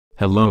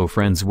Hello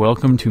friends,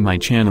 welcome to my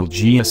channel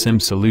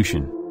GSM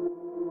Solution.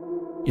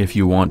 If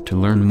you want to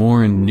learn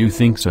more and new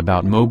things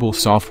about mobile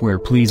software,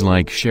 please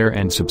like, share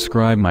and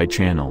subscribe my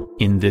channel.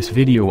 In this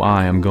video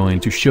I am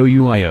going to show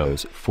you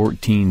iOS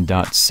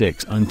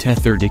 14.6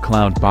 Untethered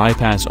iCloud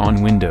bypass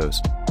on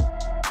Windows.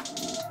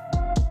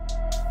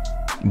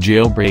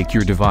 Jailbreak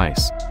your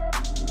device.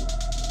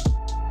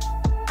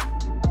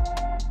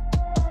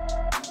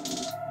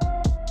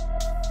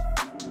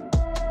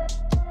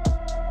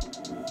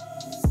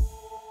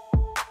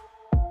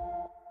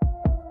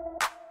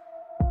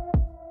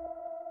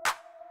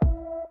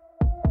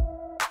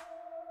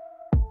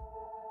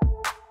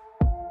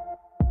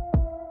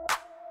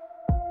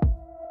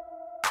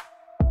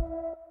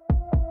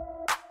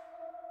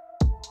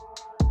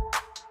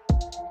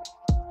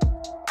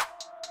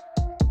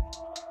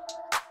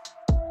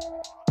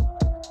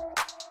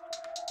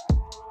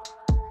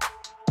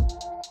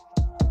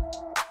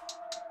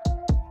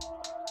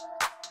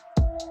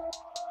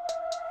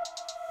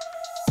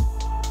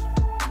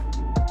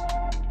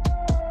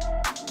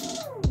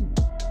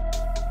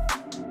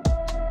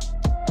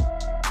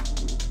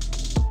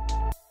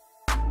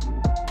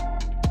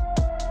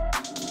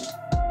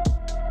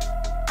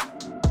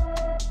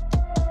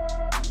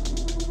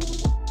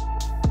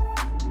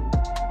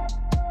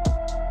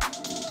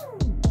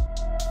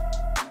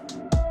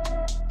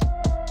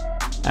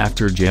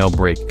 After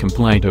jailbreak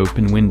complete,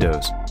 open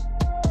Windows.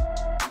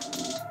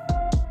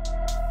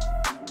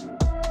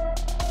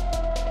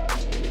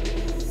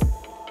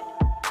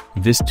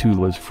 This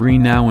tool is free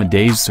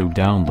nowadays, so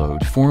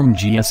download from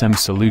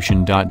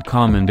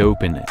gsmsolution.com and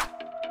open it.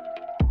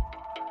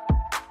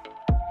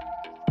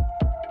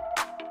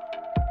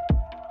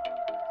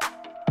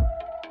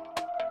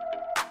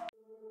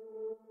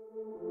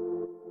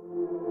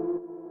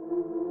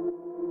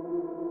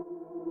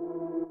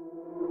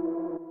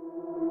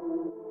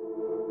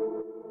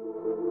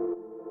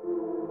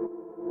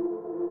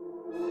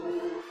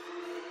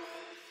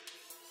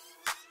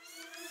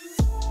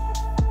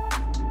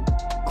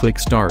 Click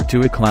Start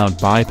to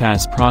iCloud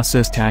bypass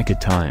process. Take a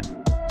time.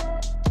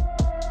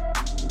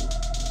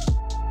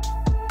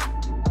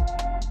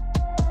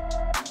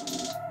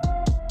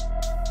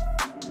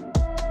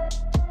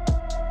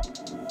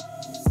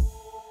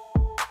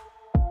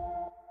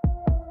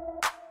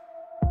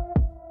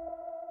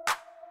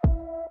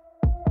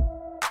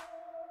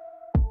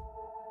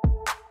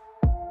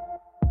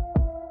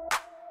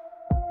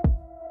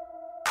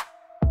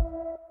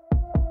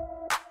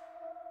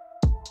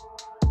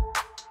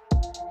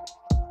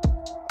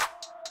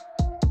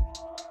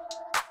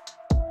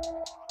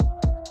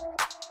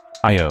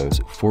 iOS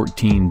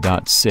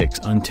 14.6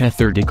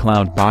 Untethered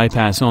iCloud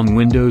bypass on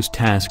Windows.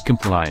 Task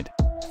complied.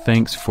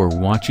 Thanks for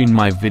watching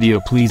my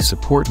video. Please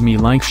support me,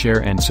 like,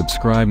 share and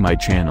subscribe my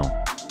channel.